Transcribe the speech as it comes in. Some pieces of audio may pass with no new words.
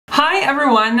Hi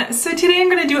everyone, so today I'm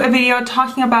going to do a video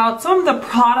talking about some of the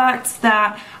products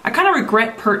that I kind of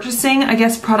regret purchasing. I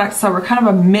guess products that were kind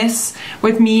of a miss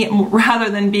with me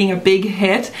rather than being a big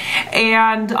hit.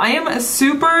 And I am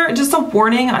just a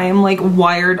warning, I am like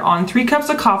wired on 3 cups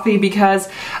of coffee because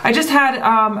I just had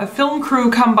a film crew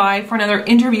come by for another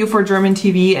interview for German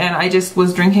TV and I just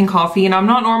was drinking coffee, and I'm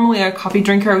not normally a coffee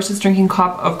drinker. I was just drinking a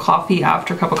cup of coffee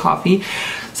after cup of coffee.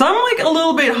 So I'm like a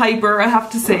little bit hyper, I have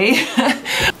to say.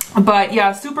 But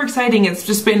yeah, super exciting. It's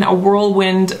just been a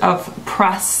whirlwind of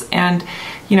press and,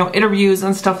 you know, interviews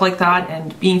and stuff like that,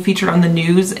 and being featured on the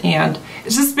news, and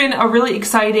it's just been a really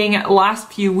exciting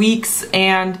last few weeks,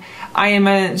 and I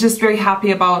am just very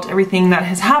happy about everything that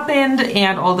has happened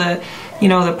and all the, you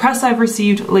know, the press I've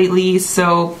received lately.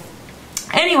 So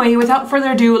anyway, without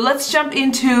further ado, let's jump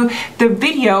into the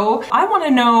video. I want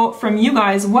to know from you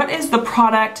guys, what is the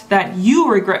product that you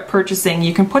regret purchasing?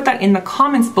 You can put that in the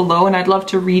comments below and I'd love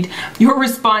to read your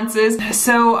responses.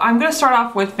 So I'm going to start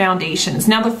off with foundations.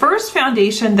 Now, the first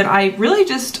foundation that I really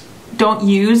just don't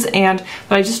use and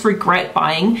that I just regret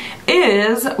buying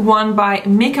is one by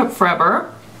Makeup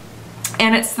Forever.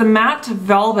 And it's the Matte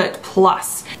Velvet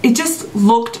Plus. It just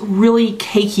looked really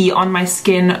cakey on my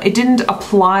skin. It didn't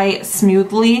apply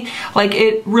smoothly. Like,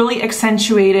 it really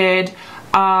accentuated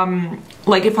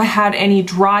like if I had any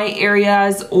dry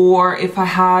areas, or if I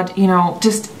had, you know,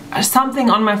 just something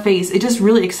on my face, it just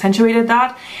really accentuated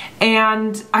that.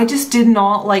 And I just did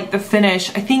not like the finish.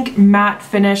 I think matte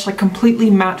finish, like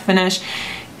completely matte finish,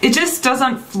 it just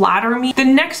doesn't flatter me. The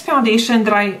next foundation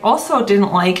that I also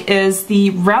didn't like is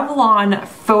the Revlon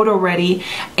Photo Ready.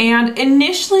 And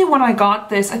initially when I got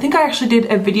this, I think I actually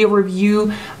did a video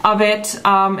review of it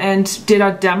and did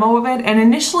a demo of it. And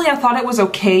initially I thought it was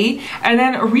okay. And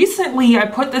then recently I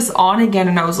put this on again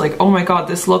and I was like, oh my god,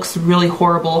 this looks really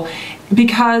horrible.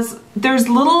 Because there's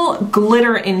little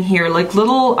glitter in here, like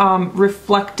little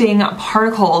reflecting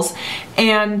particles.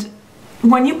 And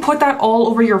when you put that all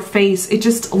over your face, it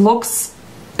just looks,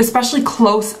 especially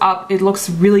close up, it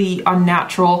looks really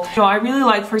unnatural. So I really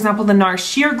like, for example, the NARS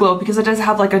Sheer Glow because it does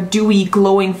have like a dewy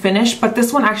glowing finish, but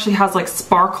this one actually has like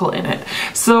sparkle in it.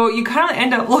 So you kind of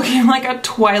end up looking like a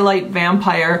Twilight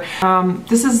vampire.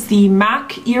 This is the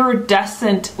MAC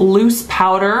Iridescent Loose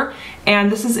Powder,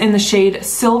 and this is in the shade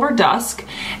Silver Dusk.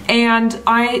 And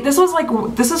this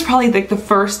is probably like the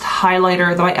first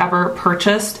highlighter that I ever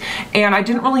purchased, and I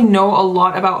didn't really know a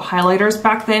lot about highlighters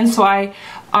back then, so I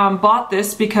bought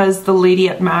this because the lady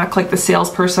at MAC, like the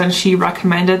salesperson, she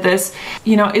recommended this.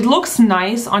 You know, it looks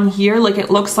nice on here, like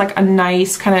it looks like a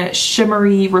nice kind of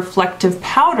shimmery reflective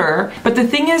powder, but the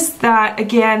thing is that,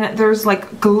 again, there's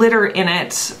like glitter in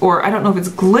it, or I don't know if it's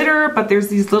glitter, but there's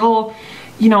these little,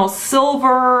 you know,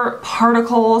 silver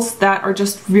particles that are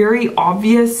just very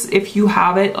obvious if you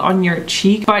have it on your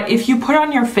cheek. But if you put it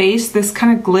on your face, this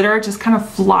kind of glitter just kind of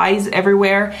flies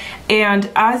everywhere. And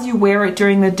as you wear it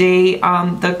during the day,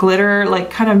 the glitter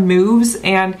like kind of moves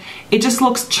and it just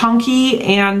looks chunky,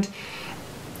 and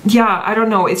yeah, I don't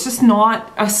know, it's just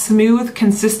not a smooth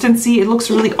consistency. It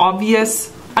looks really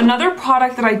obvious. Another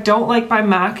product that I don't like by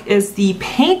MAC is the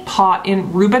Paint Pot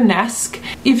in Rubenesque.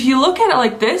 If you look at it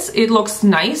like this, it looks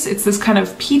nice. It's this kind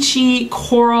of peachy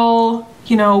coral,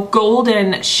 you know,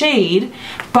 golden shade,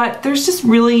 but there's just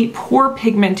really poor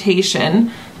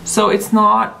pigmentation. So it's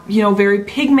not, you know, very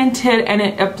pigmented, and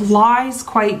it applies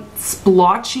quite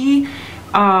splotchy.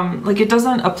 Like, it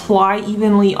doesn't apply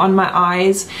evenly on my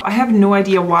eyes. I have no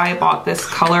idea why I bought this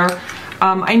color.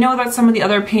 I know that some of the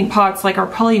other paint pots are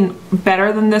probably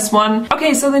better than this one.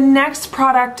 Okay, so the next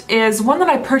product is one that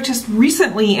I purchased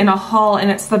recently in a haul, and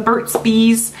it's the Burt's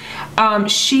Bees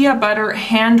Shea Butter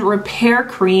Hand Repair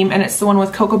Cream, and it's the one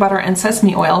with cocoa butter and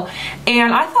sesame oil.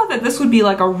 And I thought that this would be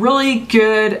like a really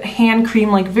good hand cream,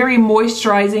 like very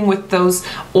moisturizing with those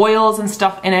oils and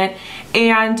stuff in it.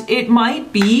 And it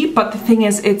might be, but the thing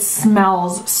is, it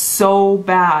smells so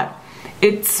bad.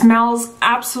 It smells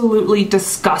absolutely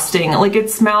disgusting. Like,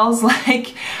 it smells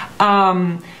like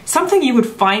something you would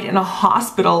find in a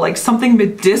hospital, like something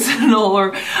medicinal,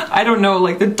 or I don't know,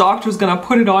 like the doctor's gonna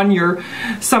put it on your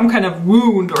some kind of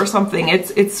wound or something.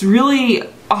 It's really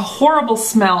a horrible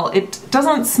smell. It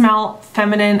doesn't smell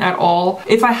feminine at all.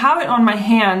 If I have it on my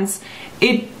hands,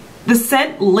 the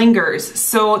scent lingers.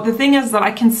 So the thing is that I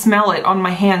can smell it on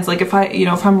my hands. Like if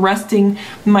I'm resting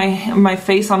my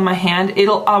face on my hand,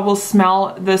 I will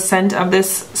smell the scent of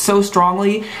this so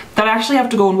strongly that I actually have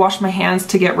to go and wash my hands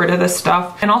to get rid of this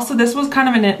stuff. And also, this was kind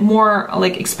of a more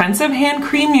like expensive hand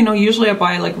cream. You know, usually I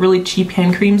buy like really cheap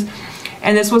hand creams,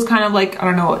 and this was kind of like, I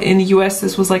don't know, in the US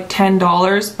this was like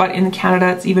 $10, but in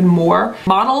Canada it's even more.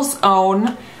 Model's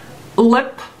Own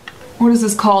Lip what is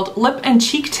this called? Lip and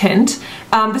Cheek Tint.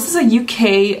 This is a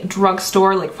UK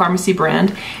drugstore, like pharmacy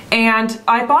brand. And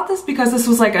I bought this because this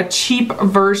was like a cheap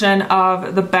version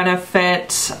of the Benefit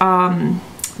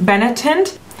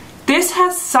Benetint. This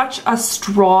has such a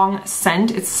strong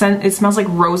scent. It smells like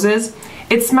roses.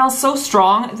 It smells so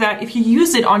strong that if you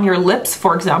use it on your lips,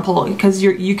 for example, because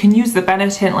you can use the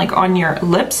Benetint like on your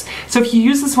lips. So if you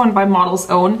use this one by Model's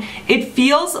Own, it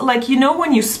feels like, you know,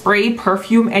 when you spray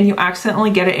perfume and you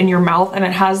accidentally get it in your mouth and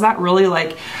it has that really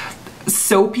like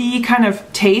soapy kind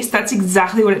of taste. That's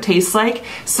exactly what it tastes like.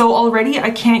 So already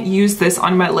I can't use this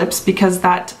on my lips because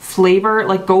that flavor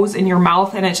like goes in your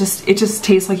mouth and it just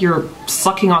tastes like you're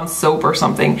sucking on soap or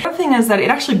something. The other thing is that it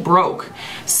actually broke.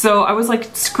 So I was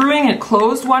like screwing it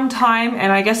closed one time,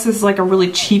 and I guess this is like a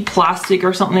really cheap plastic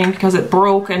or something because it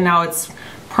broke and now it's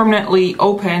permanently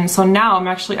open. So now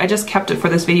I just kept it for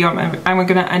this video. I'm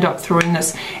gonna end up throwing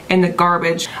this in the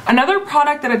garbage. Another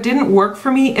product that it didn't work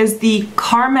for me is the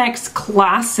Carmex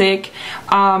Classic.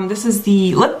 This is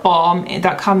the lip balm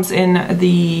that comes in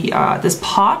the this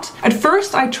pot. At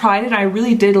first I tried it, I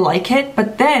really did like it,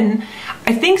 but then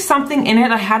I think something in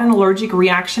it, I had an allergic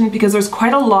reaction because there's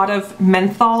quite a lot of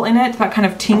menthol in it, that kind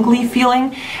of tingly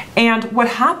feeling. And what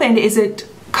happened is it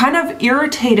kind of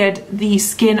irritated the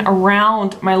skin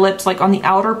around my lips, like on the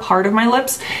outer part of my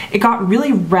lips. It got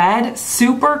really red,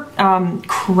 super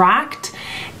cracked,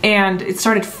 and it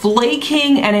started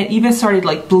flaking, and it even started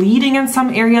like bleeding in some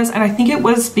areas, and I think it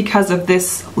was because of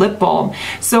this lip balm.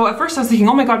 So at first I was thinking,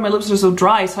 oh my god, my lips are so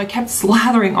dry, so I kept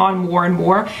slathering on more and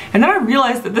more, and then I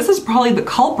realized that this is probably the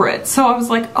culprit. So I was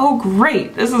like, oh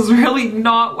great, this is really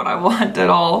not what I want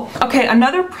at all. Okay,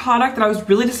 another product that I was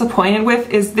really disappointed with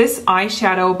is this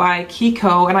eyeshadow by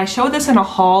Kiko, and I showed this in a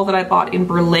haul that I bought in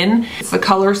Berlin. It's the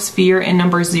color Sphere in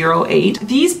number 08.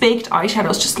 These baked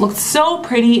eyeshadows just look so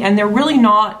pretty, and they're really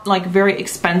not like very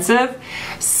expensive.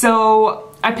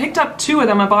 So I picked up two of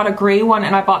them. I bought a gray one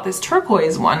and I bought this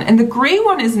turquoise one, and the gray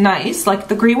one is nice. Like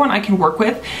the gray one I can work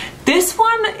with. This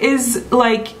one is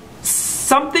like,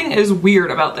 something is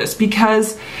weird about this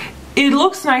because it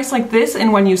looks nice like this,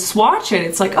 and when you swatch it,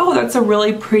 it's like, oh, that's a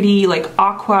really pretty like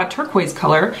aqua turquoise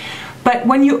color. But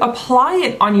when you apply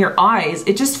it on your eyes,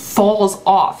 it just falls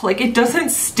off. Like it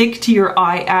doesn't stick to your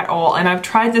eye at all. And I've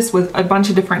tried this with a bunch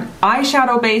of different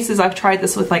eyeshadow bases. I've tried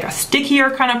this with like a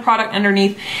stickier kind of product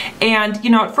underneath. And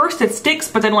you know, at first it sticks,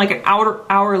 but then like an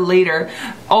hour later,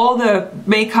 all the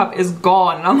makeup is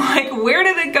gone. And I'm like, where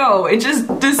did it go? It just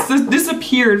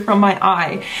disappeared from my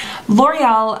eye.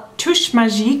 L'Oreal Touche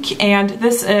Magique, and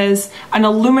this is an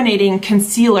illuminating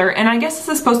concealer, and I guess this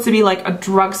is supposed to be like a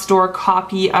drugstore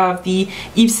copy of the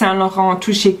Yves Saint Laurent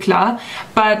Touche Éclat,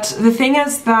 but the thing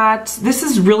is that this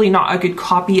is really not a good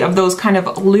copy of those kind of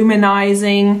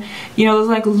luminizing, you know, those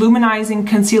like luminizing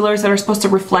concealers that are supposed to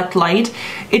reflect light.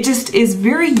 It just is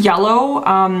very yellow.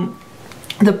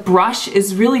 The brush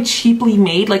is really cheaply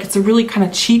made, like it's a really kind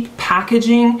of cheap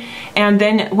packaging, and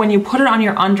then when you put it on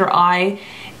your under eye,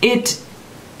 it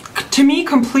to me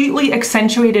completely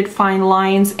accentuated fine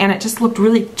lines, and it just looked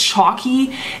really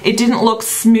chalky. It didn't look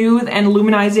smooth and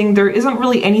luminizing. There isn't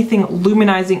really anything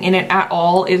luminizing in it at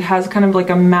all. It has kind of like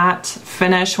a matte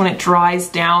finish when it dries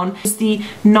down. It's the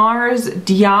NARS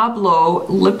Diablo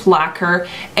lip lacquer,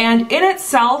 and in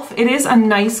itself it is a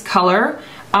nice color.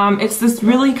 It's this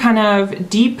really kind of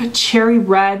deep cherry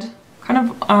red,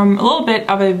 kind of a little bit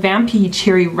of a vampy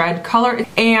cherry red color,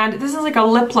 and this is like a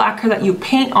lip lacquer that you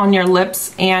paint on your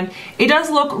lips, and it does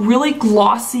look really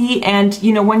glossy, and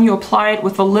you know, when you apply it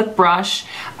with a lip brush,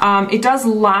 it does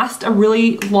last a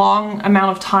really long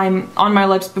amount of time on my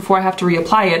lips before I have to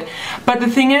reapply it. But the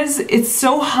thing is, it's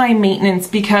so high maintenance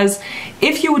because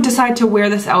if you would decide to wear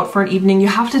this out for an evening, you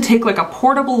have to take like a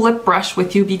portable lip brush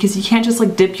with you, because you can't just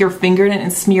like dip your finger in it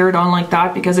and smear it on like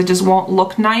that, because it just won't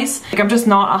look nice. Like I'm just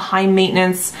not a high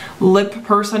maintenance lip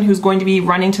person who's going to be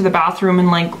running to the bathroom and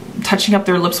like touching up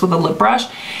their lips with a lip brush.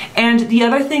 And the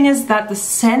other thing is that the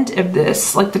scent of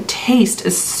this, like the taste,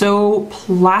 is so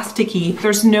plasticky.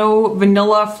 There's no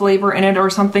vanilla flavor in it or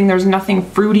something. There's nothing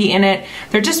fruity in it.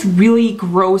 They're just really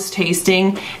gross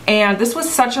tasting. And this was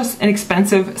such an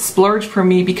expensive splurge for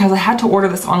me because I had to order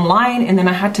this online, and then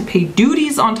I had to pay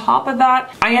duties on top of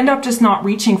that. I end up just not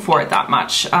reaching for it that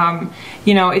much.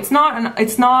 You know, it's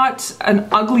not an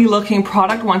ugly looking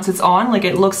product once it's on. Like,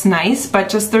 it looks nice, but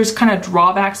just there's kind of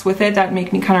drawbacks with it that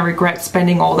make me kind of regret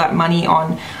spending all that money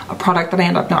on a product that I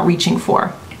end up not reaching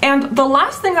for. And the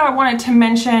last thing that I wanted to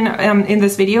mention in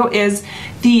this video is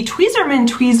the Tweezerman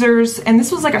tweezers, and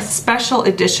this was like a special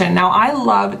edition. Now, I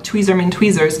love Tweezerman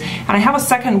tweezers, and I have a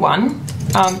second one.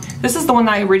 This is the one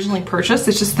that I originally purchased.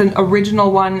 It's just the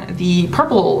original one, the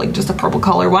purple, like just a purple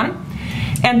color one.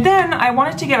 And then I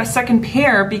wanted to get a second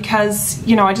pair because,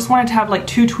 you know, I just wanted to have like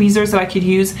 2 tweezers that I could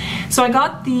use. So I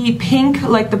got the pink,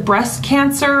 like the breast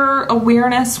cancer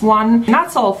awareness one, and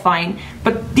that's all fine.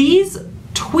 But these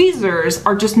tweezers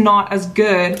are just not as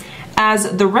good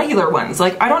as the regular ones.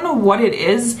 Like, I don't know what it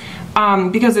is,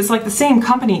 because it's like the same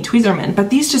company, Tweezerman, but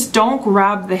these just don't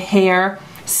grab the hair.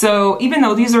 So even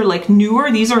though these are like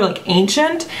newer, these are like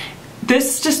ancient,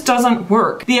 this just doesn't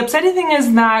work. The upsetting thing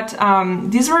is that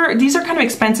these are kind of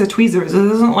expensive tweezers.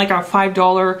 This isn't like a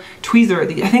 $5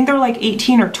 tweezer. I think they're like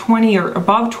 18 or 20 or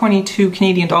above 22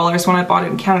 Canadian dollars when I bought it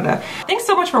in Canada. Thanks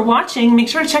so much for watching. Make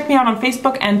sure to check me out on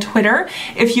Facebook and Twitter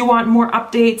if you want more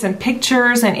updates and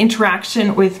pictures and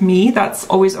interaction with me. That's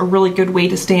always a really good way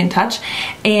to stay in touch.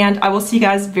 And I will see you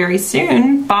guys very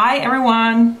soon. Bye,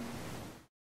 everyone.